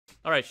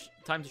Alright,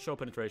 time to show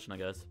penetration, I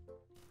guess.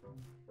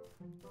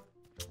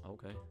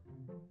 Okay.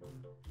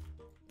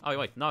 Oh,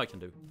 wait, now I can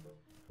do.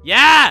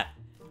 Yeah!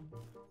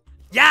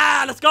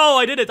 Yeah, let's go!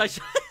 I did it!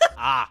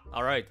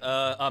 Alright,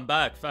 I'm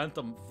back.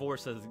 Phantom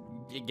Forces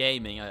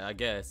Gaming, I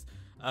guess.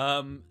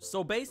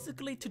 So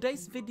basically,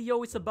 today's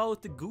video is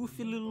about the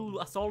goofy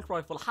little assault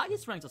rifle,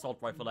 highest ranked assault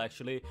rifle,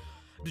 actually.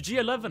 The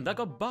G11 that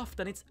got buffed,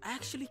 and it's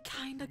actually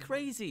kinda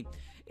crazy.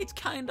 It's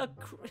kinda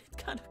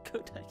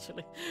good,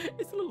 actually.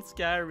 It's a little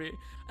scary.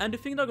 And the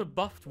thing that got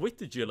buffed with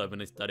the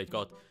G11 is that it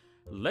got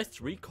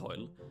less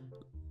recoil,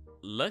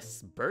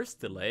 less burst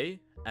delay,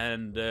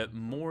 and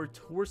more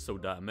torso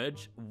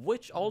damage,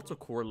 which also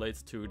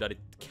correlates to that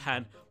it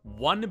can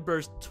one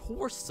burst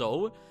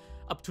torso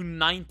up to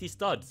 90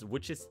 studs,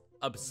 which is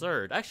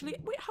absurd. Actually,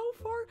 wait, how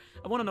far?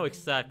 I want to know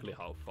exactly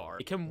how far.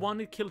 It can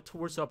one kill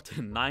torso up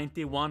to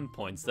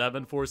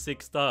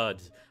 91.746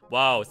 studs.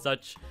 Wow,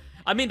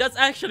 I mean, that's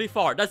actually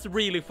far. That's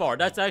really far.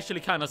 That's actually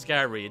kind of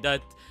scary.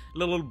 That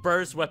little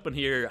burst weapon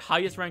here,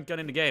 highest rank gun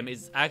in the game,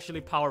 is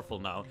actually powerful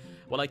now.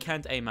 Well, I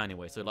can't aim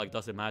anyway, so like,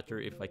 does it matter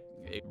if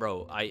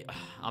bro,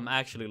 I'm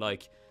actually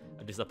like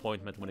a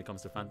disappointment when it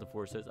comes to Phantom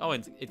Forces. Oh,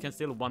 and it can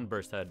still one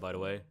burst head, by the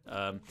way.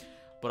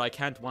 But I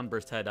can't one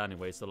burst head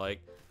anyway, so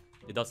like,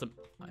 it doesn't.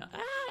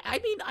 I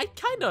mean,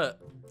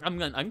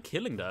 I'm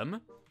killing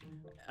them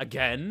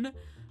again.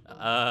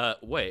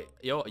 Wait,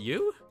 yo,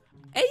 you?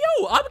 Hey,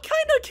 yo, I'm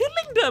kind of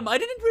killing them. I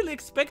didn't really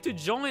expect to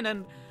join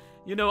and,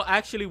 you know,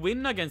 actually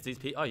win against these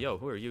people. Oh, yo,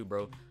 who are you,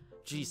 bro?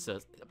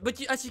 Jesus.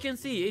 But as you can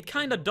see, it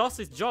kind of does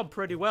its job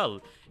pretty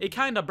well. It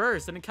kind of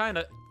bursts and it kind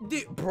of...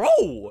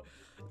 Bro!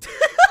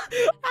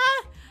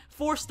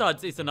 4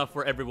 studs is enough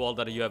for every wall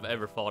that you have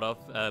ever thought of.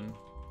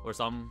 Or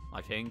some,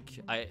 I think.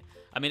 I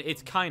mean,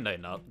 it's kind of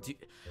enough.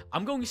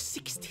 I'm going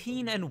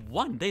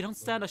 16-1. They don't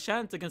stand a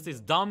chance against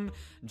this dumb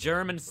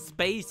German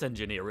space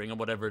engineering or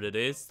whatever it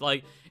is.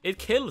 Like, it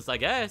kills, I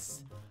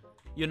guess.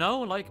 You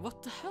know, like,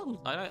 what the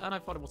hell? And I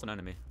thought it was an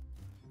enemy.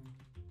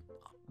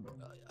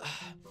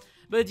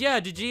 But yeah,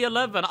 the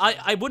G11,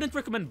 I wouldn't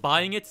recommend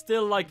buying it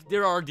still. Like,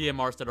 there are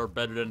DMRs that are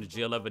better than the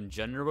G11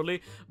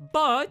 generally,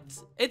 but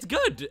it's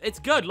good. It's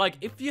good. Like,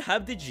 if you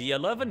have the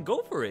G11,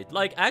 go for it.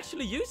 Like,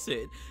 actually use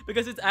it,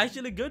 because it's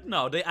actually good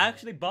now. They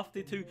actually buffed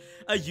it to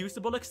a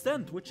usable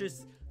extent, which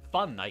is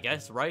fun, I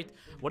guess, right?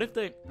 What if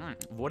they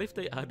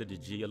added the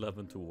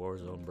G11 to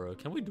Warzone, bro?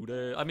 Can we do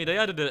that? I mean, they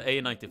added the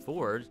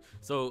A94,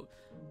 so...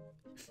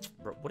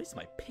 Bro, what is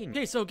my ping?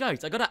 Okay, so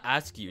guys, I gotta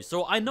ask you.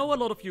 So I know a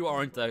lot of you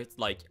aren't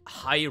like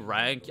high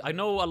rank. I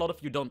know a lot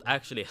of you don't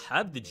actually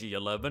have the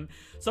G11.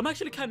 So I'm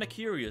actually kind of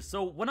curious.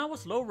 So when I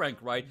was low rank,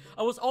 right,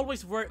 I was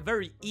always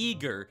very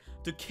eager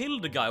to kill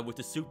the guy with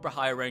the super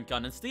high rank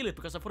gun and steal it,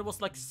 because I thought it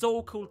was like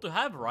so cool to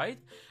have, right?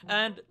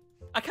 And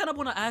I kind of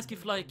want to ask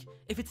if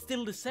it's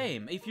still the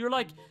same. If you're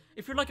like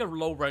a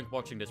low rank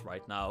watching this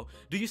right now,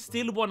 do you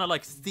still want to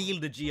like steal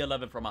the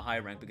G11 from a high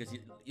rank because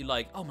you're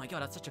like, oh my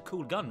god, that's such a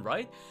cool gun,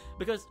 right?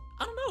 Because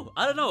I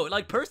don't know.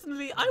 Like,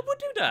 personally, I would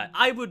do that.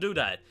 I would do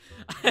that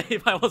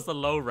if I was a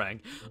low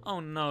rank. Oh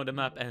no, the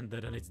map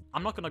ended, and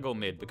I'm not gonna go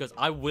mid because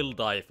I will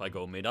die if I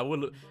go mid. I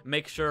will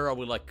make sure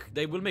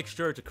they will make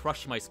sure to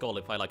crush my skull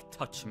if I like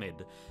touch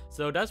mid.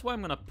 So that's why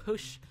I'm gonna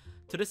push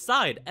to the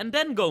side and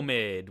then go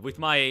mid with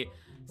my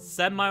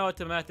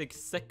semi-automatic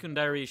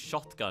secondary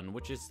shotgun,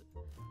 which is...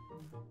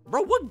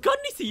 Bro, what gun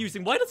is he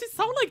using? Why does it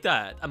sound like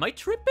that? Am I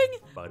tripping?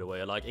 By the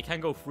way, like, it can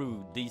go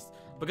through these...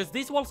 Because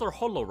these walls are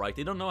hollow, right?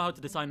 They don't know how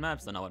to design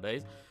maps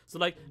nowadays. So,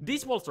 like,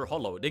 these walls are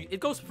hollow. It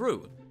goes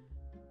through.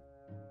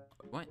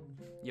 What?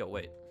 Yo,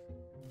 wait.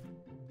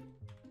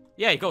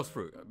 Yeah, it goes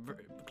through.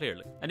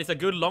 Clearly. And it's a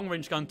good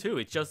long-range gun, too.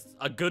 It's just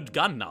a good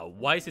gun now.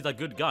 Why is it a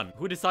good gun?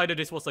 Who decided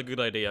this was a good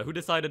idea? Who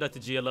decided that the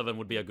G11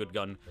 would be a good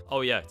gun?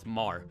 Oh, yeah, it's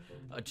Mar.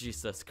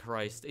 Jesus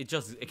Christ.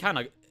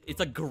 It's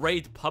a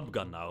great pub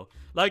gun now.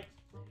 Like,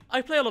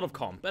 I play a lot of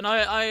comp, and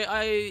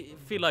I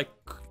feel like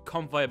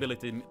comp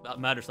viability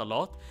matters a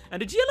lot.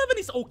 And the G11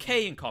 is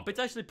okay in comp. It's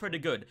actually pretty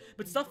good.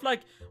 But stuff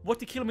like what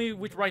they kill me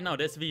with right now,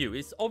 the SVU,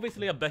 is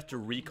obviously a better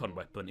recon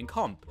weapon in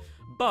comp.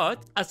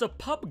 But as a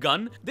pub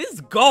gun, this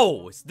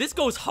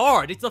goes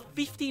hard. It's a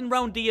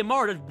 15-round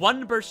DMR that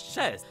one burst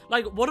chest.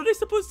 Like, what are they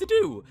supposed to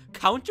do?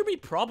 Counter me?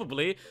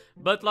 Probably.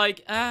 But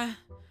like,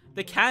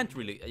 they can't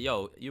really.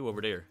 Yo, you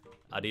over there.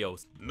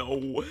 Adios. No.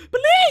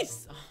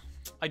 Police!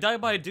 I died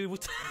by a dude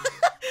with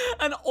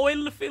an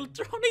oil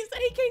filter on his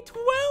AK-12.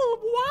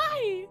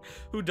 Why?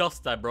 Who does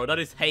that, bro? That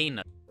is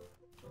heinous.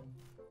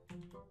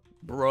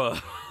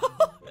 Bruh.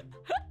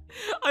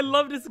 I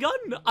love this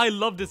gun. I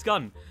love this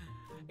gun.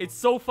 It's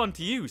so fun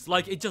to use.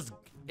 Like, it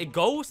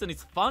goes and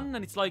it's fun,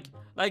 and it's like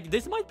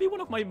this might be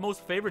one of my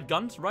most favorite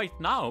guns right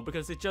now,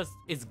 because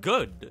it's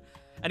good.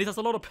 And it has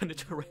a lot of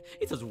penetration.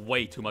 It has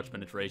way too much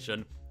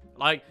penetration.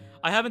 Like,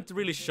 I haven't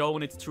really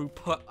shown its true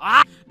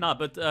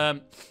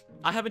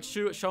I haven't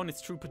shown its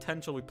true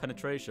potential with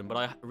penetration, but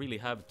I really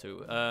have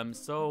to.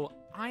 So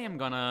I am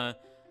gonna...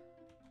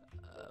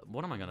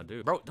 what am I gonna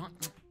do? Bro,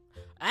 don't...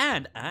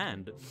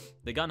 And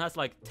the gun has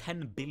like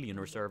 10 billion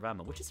reserve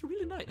ammo, which is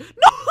really nice.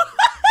 No!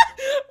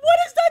 What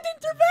is that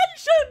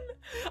intervention?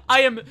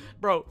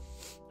 Bro,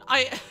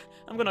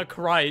 I'm gonna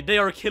cry. They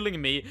are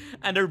killing me,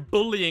 and they're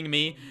bullying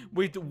me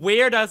with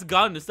weird-ass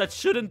guns that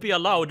shouldn't be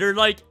allowed. They're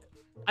like,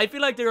 I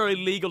feel like they're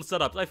illegal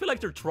setups. I feel like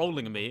they're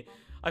trolling me.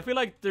 I feel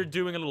like they're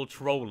doing a little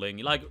trolling.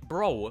 Like,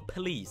 bro,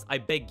 please, I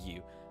beg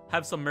you,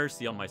 have some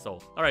mercy on my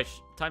soul. All right,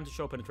 time to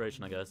show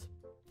penetration, I guess.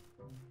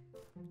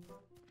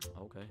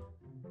 Okay.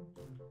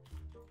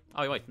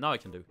 Oh, wait, now I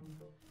can do.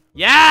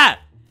 Yeah!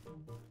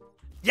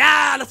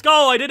 Yeah, let's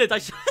go! I did it!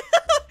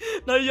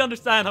 Now you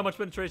understand how much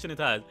penetration it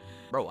has.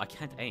 Bro, I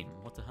can't aim.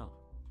 What the hell?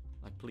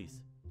 Like,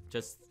 please.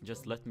 Just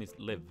let me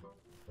live.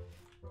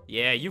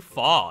 Yeah, you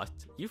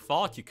thought. You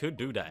thought you could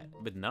do that,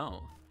 but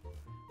no.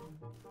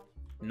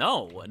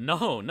 No.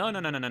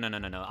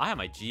 I have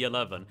my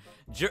G11.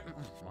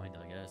 Mind,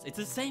 I guess. It's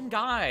the same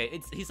guy.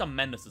 He's a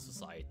menace to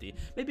society.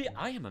 Maybe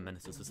I am a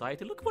menace to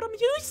society. Look what I'm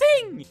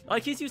using!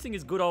 Like, he's using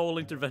his good old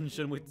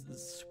intervention with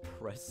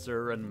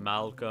Suppressor and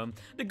Malcolm.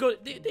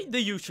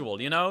 The usual,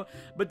 you know?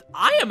 But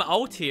I am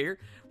out here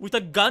with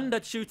a gun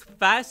that shoots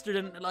faster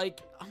than,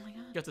 like, oh my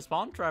god. Get the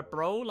spawn trap,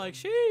 bro. Like,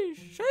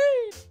 sheesh.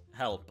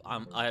 Help.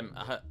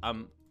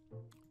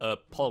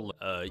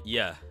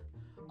 Yeah.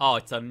 Oh,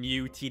 it's a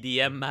new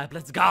TDM map.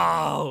 Let's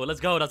go.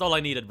 Let's go. That's all I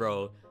needed,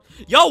 bro.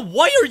 Yo,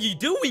 why are you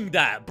doing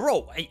that,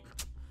 bro? Hey,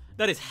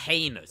 that is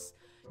heinous.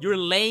 You're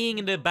laying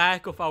in the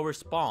back of our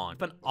spawn.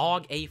 An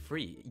AUG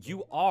A3.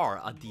 You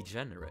are a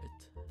degenerate.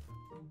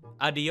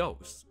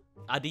 Adios.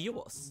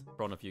 Adios. In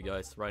front of you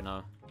guys right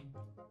now.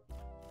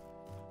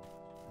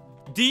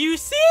 Do you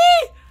see?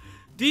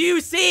 Do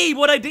you see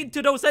what I did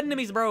to those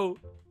enemies, bro?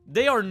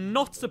 They are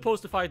not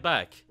supposed to fight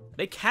back.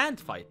 They can't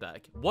fight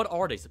back. What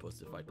are they supposed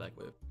to fight back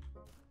with?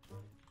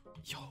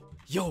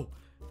 Yo,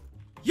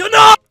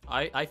 no!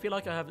 I feel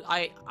like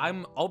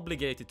I'm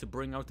obligated to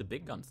bring out the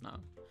big guns now.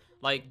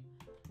 Like,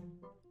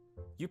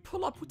 you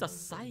pull up with a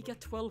𝙧𝙚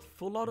 12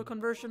 full auto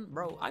conversion?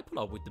 Bro, I pull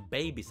up with the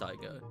baby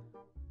𝙧𝙚.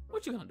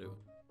 What you gonna do?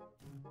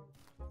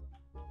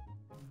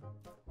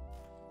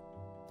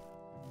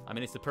 I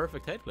mean, it's the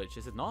perfect head glitch,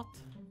 is it not?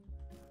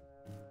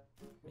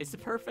 It's the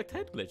perfect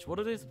head glitch. What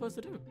are they supposed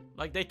to do?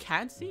 Like, they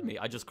can't see me.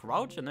 I just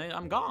crouch and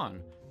I'm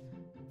gone.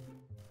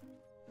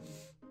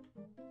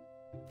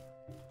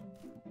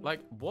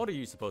 Like, what are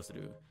you supposed to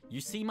do? You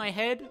see my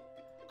head?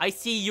 I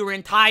see your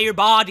entire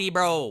body,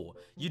 bro.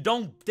 You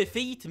don't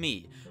defeat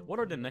me. What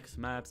are the next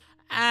maps?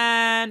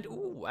 And,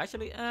 ooh,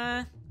 actually,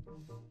 I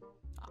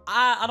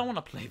don't want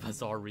to play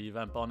Bazaar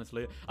Revamp,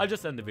 honestly. I'll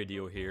just end the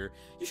video here.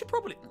 You should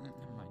probably,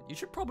 never mind. You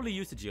should probably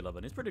use the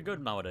G11. It's pretty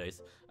good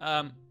nowadays.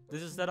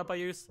 This is the setup I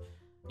use.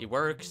 It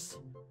works.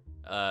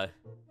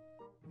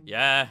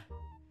 Yeah.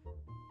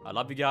 I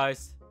love you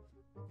guys.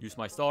 Use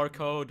my star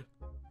code.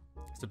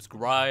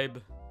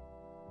 Subscribe.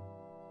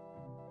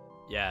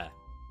 Yeah.